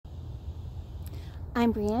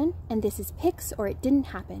I'm Brianne, and this is Pics or It Didn't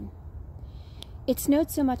Happen. It snowed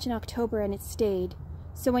so much in October and it stayed,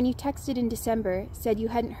 so when you texted in December, said you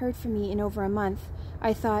hadn't heard from me in over a month,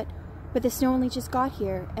 I thought, but the snow only just got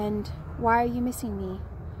here, and why are you missing me?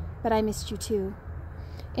 But I missed you too.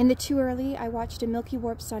 In the too early, I watched a milky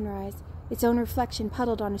warp sunrise, its own reflection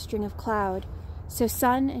puddled on a string of cloud, so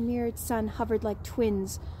sun and mirrored sun hovered like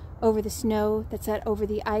twins over the snow that sat over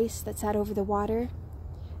the ice that sat over the water.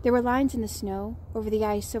 There were lines in the snow, over the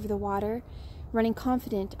ice, over the water, running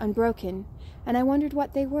confident, unbroken, and I wondered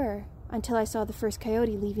what they were, until I saw the first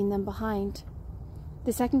coyote leaving them behind.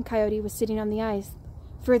 The second coyote was sitting on the ice,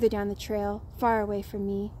 further down the trail, far away from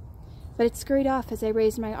me, but it scurried off as I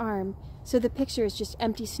raised my arm, so the picture is just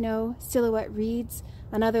empty snow, silhouette reeds,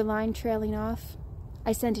 another line trailing off.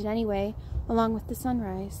 I sent it anyway, along with the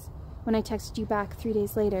sunrise, when I texted you back 3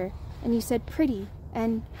 days later, and you said, pretty,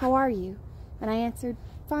 and how are you? And I answered,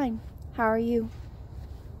 fine. How are you?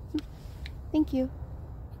 Thank you.